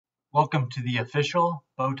Welcome to the official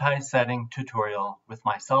Bowtie setting tutorial with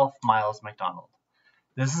myself, Miles McDonald.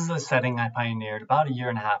 This is a setting I pioneered about a year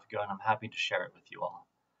and a half ago, and I'm happy to share it with you all.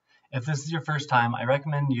 If this is your first time, I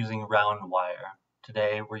recommend using round wire.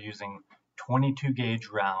 Today we're using 22 gauge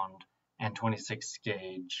round and 26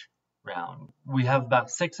 gauge round. We have about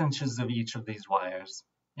 6 inches of each of these wires.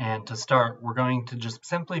 And to start, we're going to just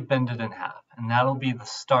simply bend it in half, and that'll be the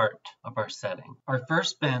start of our setting. Our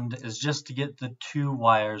first bend is just to get the two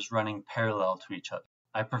wires running parallel to each other.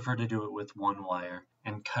 I prefer to do it with one wire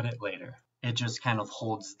and cut it later. It just kind of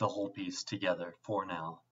holds the whole piece together for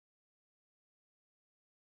now.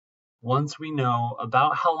 Once we know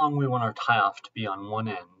about how long we want our tie-off to be on one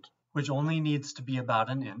end, which only needs to be about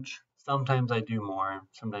an inch, sometimes I do more,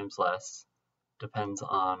 sometimes less. Depends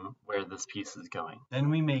on where this piece is going. Then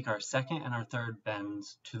we make our second and our third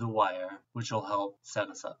bends to the wire, which will help set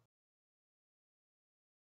us up.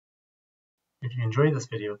 If you enjoyed this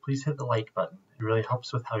video, please hit the like button. It really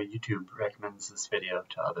helps with how YouTube recommends this video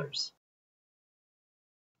to others.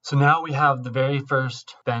 So now we have the very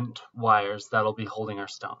first bent wires that'll be holding our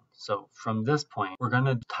stone. So from this point, we're going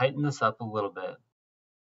to tighten this up a little bit.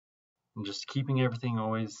 And just keeping everything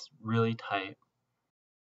always really tight.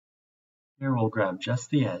 Here we'll grab just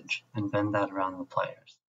the edge and bend that around the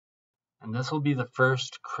pliers. And this will be the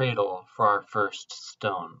first cradle for our first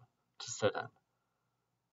stone to sit in.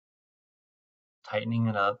 Tightening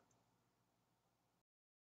it up.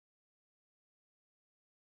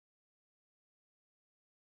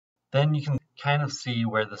 Then you can kind of see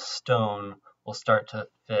where the stone will start to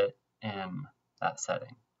fit in that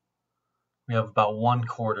setting. We have about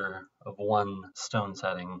 1/4 of one stone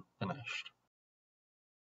setting finished.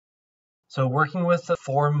 So working with the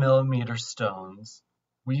 4mm stones,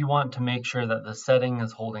 we want to make sure that the setting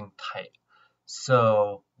is holding tight.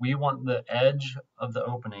 So we want the edge of the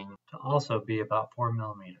opening to also be about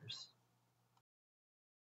 4mm.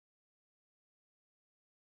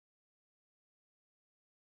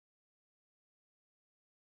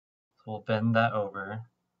 So we'll bend that over.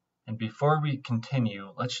 And before we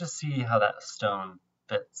continue, let's just see how that stone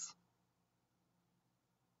fits.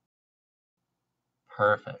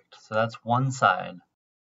 Perfect. So that's one side.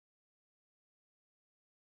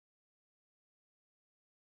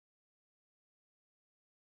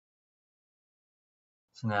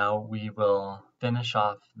 So now we will finish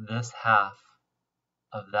off this half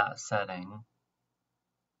of that setting,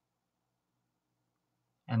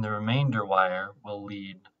 and the remainder wire will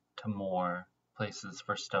lead to more places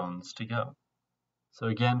for stones to go. So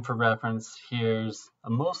again, for reference, here's a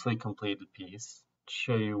mostly completed piece to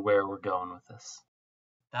show you where we're going with this.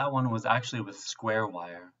 That one was actually with square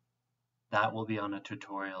wire. That will be on a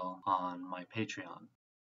tutorial on my Patreon.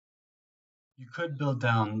 You could build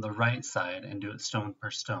down the right side and do it stone per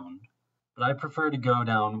stone, but I prefer to go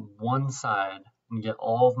down one side and get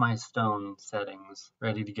all of my stone settings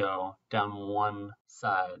ready to go down one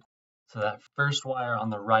side. So that first wire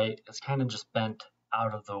on the right is kind of just bent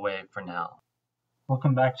out of the way for now. We'll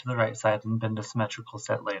come back to the right side and bend a symmetrical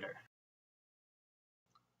set later.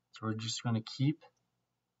 So we're just going to keep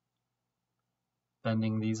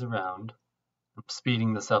bending these around. I'm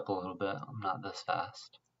speeding this up a little bit, I'm not this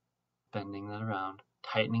fast. Bending that around,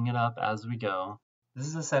 tightening it up as we go. This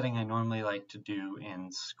is a setting I normally like to do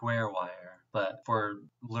in square wire, but for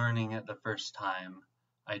learning it the first time,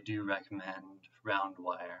 I do recommend round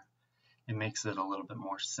wire. It makes it a little bit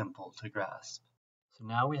more simple to grasp. So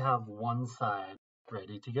now we have one side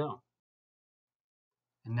ready to go.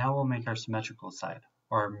 And now we'll make our symmetrical side,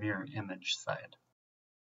 or our mirror image side.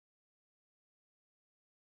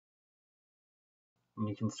 And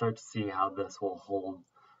you can start to see how this will hold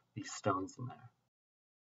these stones in there.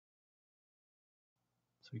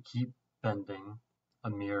 So we keep bending a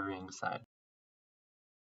mirroring side.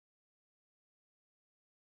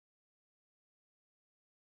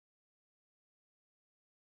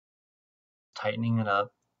 Tightening it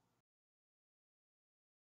up.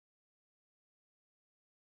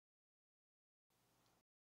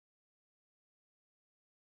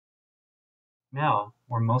 Now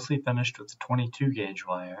we're mostly finished with the 22 gauge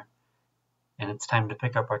wire, and it's time to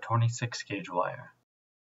pick up our 26 gauge wire.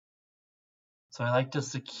 So I like to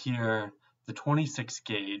secure the 26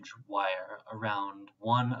 gauge wire around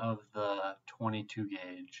one of the 22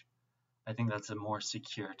 gauge. I think that's a more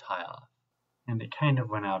secure tie-off. And it kind of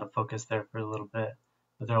went out of focus there for a little bit,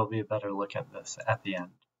 but there will be a better look at this at the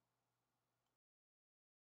end.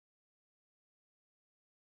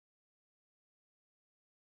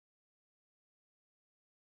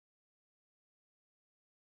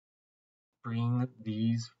 Bring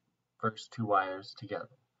these first two wires together.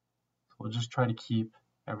 So we'll just try to keep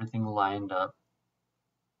everything lined up.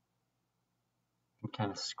 and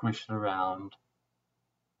kind of squish it around,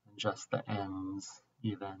 adjust the ends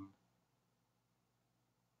even.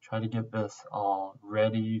 Try to get this all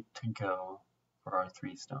ready to go for our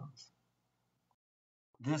 3 stones.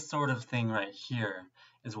 This sort of thing right here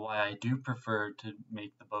is why I do prefer to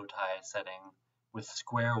make the bow tie setting with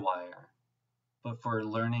square wire. But for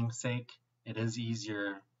learning's sake, it is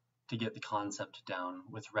easier to get the concept down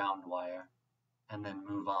with round wire and then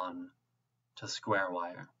move on to square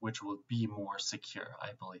wire, which will be more secure, I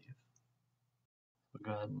believe. So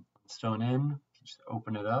go ahead and put the stone in, just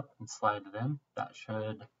open it up and slide it in. That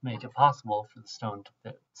should make it possible for the stone to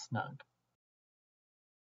fit snug.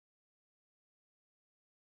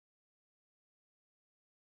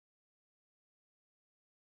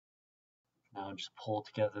 Now just pull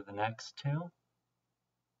together the next 2.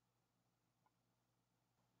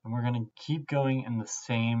 And we're going to keep going in the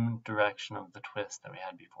same direction of the twist that we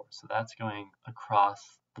had before. So that's going across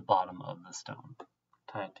the bottom of the stone.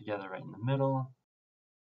 Tie it together right in the middle.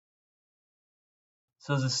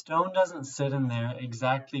 So the stone doesn't sit in there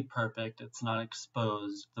exactly perfect. It's not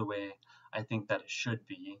exposed the way I think that it should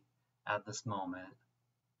be at this moment.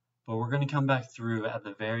 But we're going to come back through at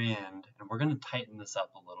the very end and we're going to tighten this up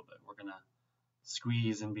a little bit. We're going to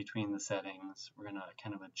squeeze in between the settings. We're going to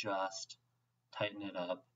kind of adjust, tighten it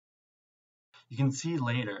up. You can see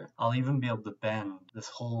later, I'll even be able to bend this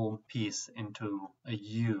whole piece into a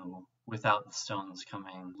U without the stones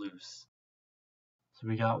coming loose. So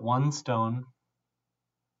we got 1 stone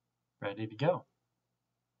ready to go.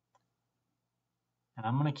 And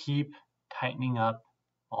I'm going to keep tightening up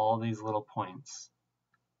all these little points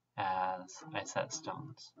as I set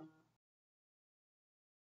stones.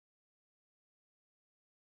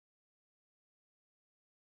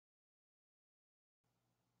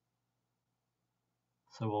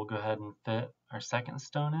 So we'll go ahead and fit our second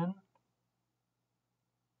stone in.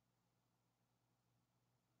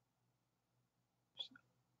 Just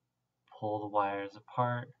pull the wires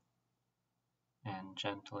apart and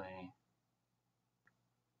gently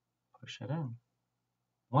push it in.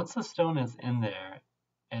 Once the stone is in there,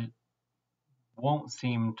 it won't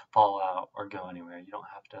seem to fall out or go anywhere. You don't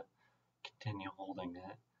have to continue holding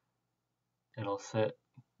it. It'll sit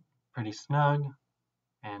pretty snug,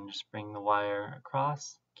 and just bring the wire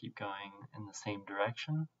across, keep going in the same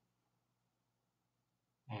direction,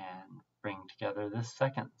 and bring together this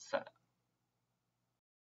second set.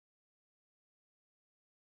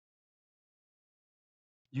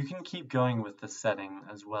 You can keep going with this setting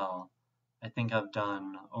as well. I think I've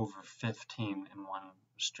done over 15 in one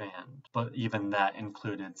strand, but even that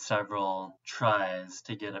included several tries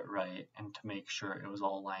to get it right and to make sure it was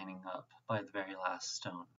all lining up by the very last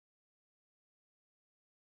stone.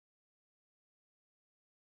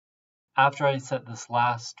 After I set this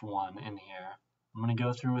last one in here, I'm going to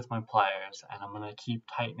go through with my pliers and I'm going to keep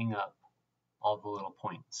tightening up all the little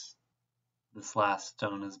points. This last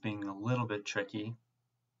stone is being a little bit tricky,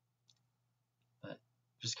 but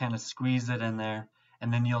just kind of squeeze it in there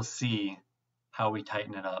and then you'll see how we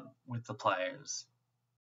tighten it up with the pliers.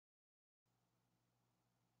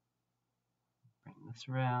 Bring this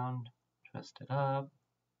around, twist it up,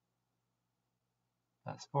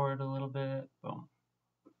 fast forward a little bit, boom.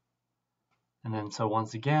 And then so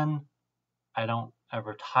once again, I don't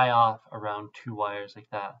ever tie off around 2 wires like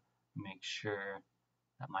that. Make sure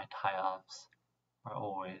that my tie offs are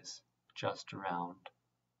always just around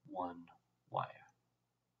 1 wire.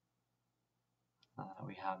 Now that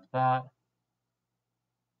we have that,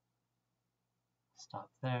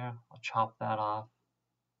 stop there, I'll chop that off.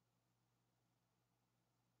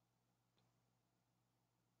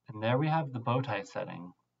 And there we have the bow tie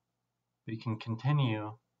setting. We can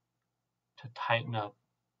continue to tighten up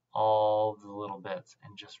all the little bits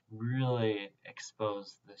and just really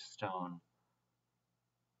expose this stone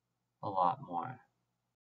a lot more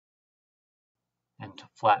and to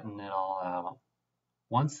flatten it all out.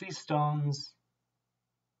 Once these stones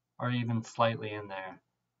are even slightly in there,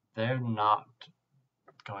 they're not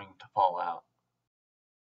going to fall out.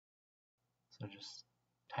 So just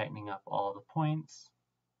tightening up all the points,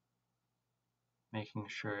 making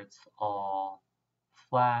sure it's all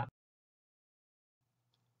flat.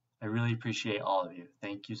 I really appreciate all of you.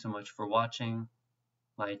 Thank you so much for watching,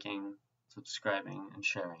 liking, subscribing, and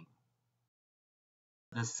sharing.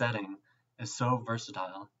 This setting is so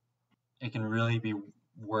versatile. It can really be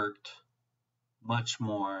worked much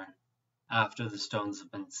more after the stones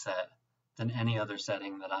have been set than any other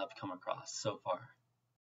setting that I've come across so far.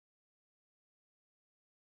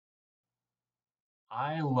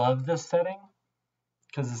 I love this setting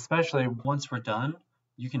because especially once we're done,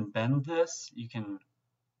 you can bend this, you can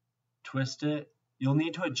twist it, You'll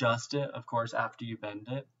need to adjust it, of course, after you bend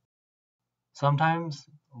it. Sometimes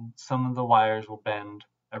some of the wires will bend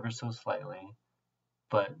ever so slightly,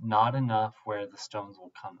 but not enough where the stones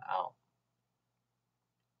will come out.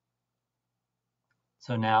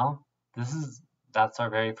 So now, that's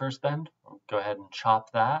our very first bend. We'll go ahead and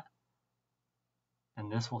chop that,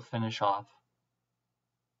 and this will finish off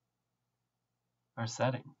our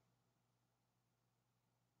setting.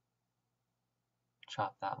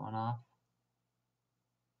 Chop that one off.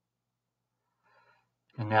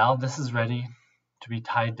 And now this is ready to be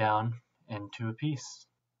tied down into a piece.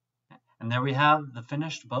 And there we have the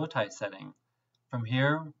finished bow tie setting. From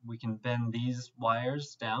here, we can bend these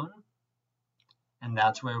wires down, and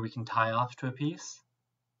that's where we can tie off to a piece.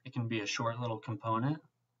 It can be a short little component,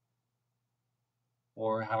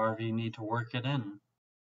 or however you need to work it in.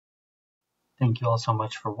 Thank you all so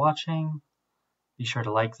much for watching. Be sure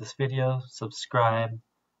to like this video, subscribe,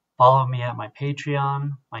 follow me at my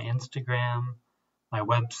Patreon, my Instagram, my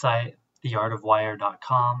website,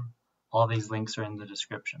 theartofwire.com. All these links are in the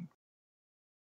description.